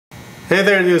Hey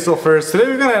there, First. Today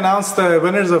we're going to announce the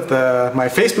winners of my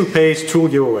Facebook page tool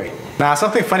giveaway. Now,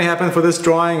 something funny happened for this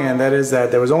drawing, and that is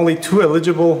that there was only 2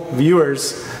 eligible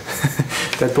viewers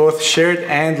that both shared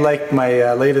and liked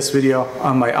my latest video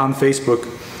on Facebook,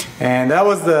 and that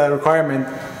was the requirement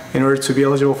in order to be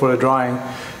eligible for the drawing.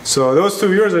 So those 2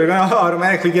 viewers are going to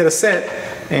automatically get a set,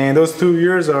 and those 2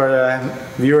 viewers are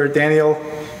viewer Daniel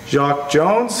Jacques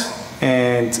Jones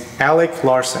and Alec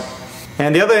Larson.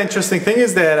 And the other interesting thing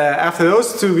is that after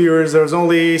those 2 viewers, there was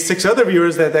only 6 other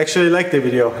viewers that actually liked the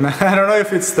video. Now, I don't know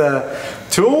if it's the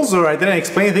tools or I didn't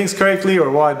explain things correctly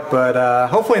or what, but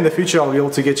hopefully in the future I'll be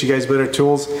able to get you guys better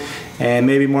tools, and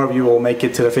maybe more of you will make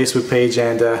it to the Facebook page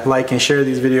and like and share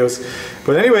these videos.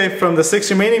 But anyway, from the 6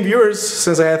 remaining viewers,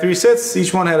 since I had 3 sets,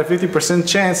 each one had a 50%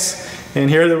 chance, and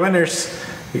here are the winners.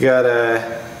 We got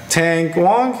Tang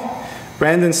Wong,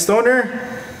 Brandon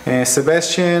Stoner, and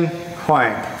Sebastian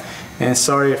Huang. And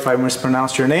sorry if I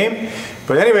mispronounced your name,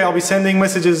 but anyway, I'll be sending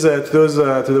messages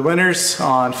to the winners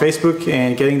on Facebook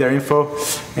and getting their info,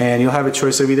 and you'll have a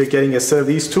choice of either getting a set of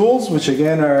these tools, which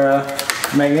again are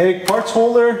a magnetic parts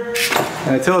holder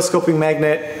and a telescoping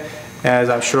magnet, as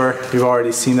I'm sure you've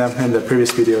already seen them in the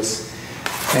previous videos.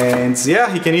 And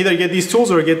yeah, you can either get these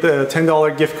tools or get the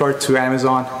 $10 gift card to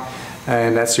Amazon,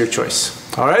 and that's your choice.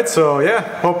 Alright, so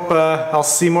yeah, hope I'll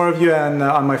see more of you on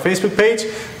my Facebook page.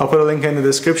 I'll put a link in the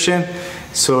description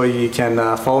so you can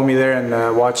follow me there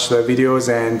and watch the videos,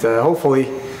 and hopefully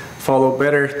follow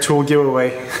better tool giveaway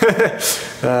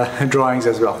drawings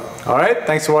as well. Alright,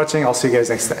 thanks for watching. I'll see you guys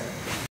next time.